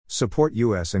Support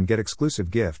us and get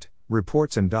exclusive gift,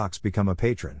 reports and docs. Become a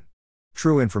patron.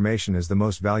 True information is the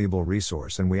most valuable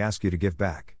resource and we ask you to give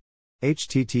back.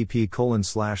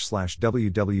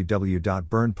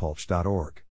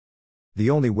 http://www.burnpulch.org. The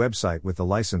only website with the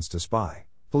license to spy.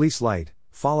 Police Light.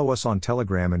 Follow us on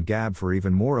Telegram and Gab for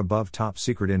even more above top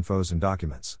secret infos and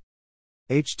documents.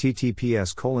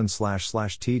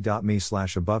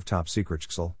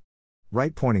 https://t.me/above-top-secret-xl.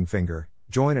 Right pointing finger,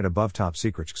 join at above top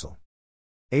secret xl.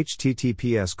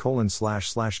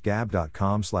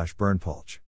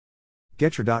 https://gab.com/burnpulch.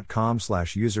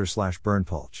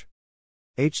 Getcher.com/user/burnpulch.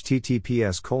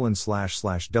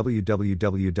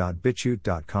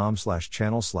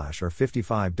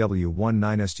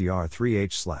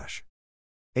 https://www.bitchute.com/channel/r55w19str3h/.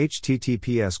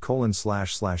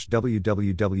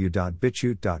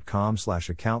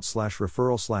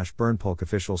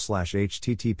 https://www.bitchute.com/account/referral/burnpulchofficial/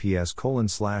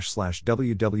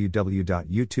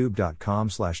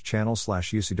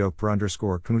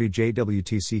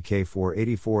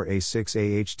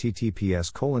 https://www.youtube.com/channel/usidokper_jwtck484a6a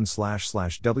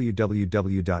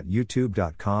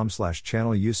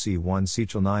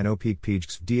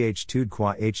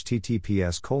https://www.youtube.com/channel-uc1-sechel9opekpejxdh2dqua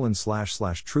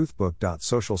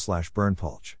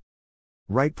https://truthbook.social/burnpulch.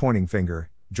 Right pointing finger,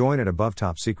 join at above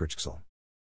top secret xl.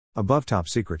 Above top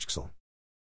secret xl.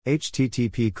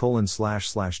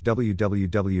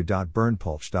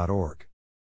 http://www.burnpulch.org.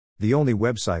 The only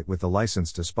website with the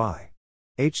license to spy.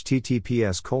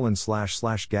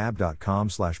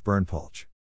 https://gab.com/burnpulch.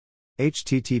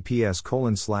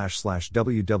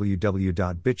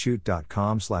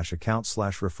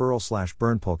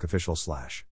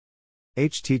 https://www.bitchute.com/account/referral/burnpulchofficial/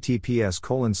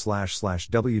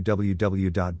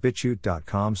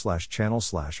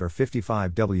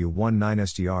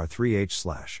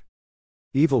 https://www.bitchute.com/channel/r55w19str3h/.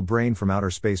 Evil Brain from Outer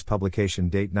Space. Publication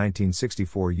date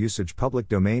 1964. Usage public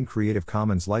domain. Creative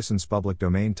Commons license. Public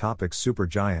domain. Topics: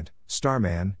 Supergiant,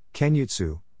 Starman,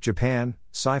 Kenjutsu, Japan,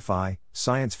 sci-fi,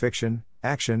 science fiction,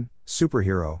 action,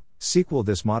 superhero, sequel.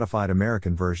 This modified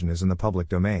American version is in the public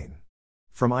domain.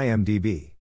 From IMDb.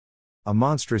 A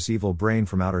monstrous evil brain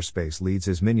from outer space leads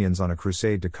his minions on a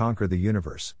crusade to conquer the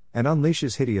universe, and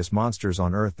unleashes hideous monsters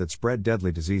on Earth that spread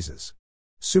deadly diseases.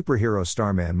 Superhero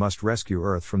Starman must rescue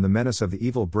Earth from the menace of the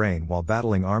evil brain while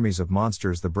battling armies of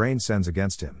monsters the brain sends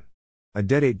against him. A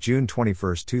dead date June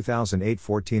 21, 2008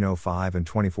 14:05 and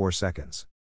 24 seconds.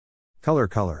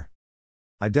 Color.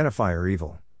 Identifier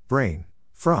evil, brain,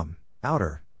 from,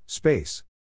 outer, space.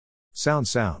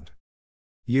 Sound.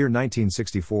 Year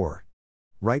 1964.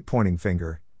 Right pointing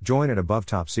finger, join at above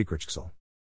top secret xl.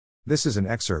 This is an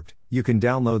excerpt. You can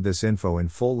download this info in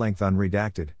full length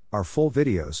unredacted, our full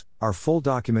videos, our full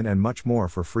document and much more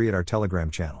for free at our Telegram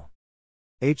channel.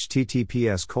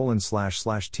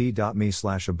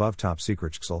 https://t.me/above top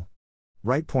secret xl.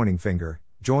 Right pointing finger,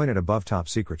 join at above top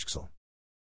secret xl.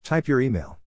 Type your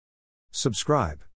email. Subscribe.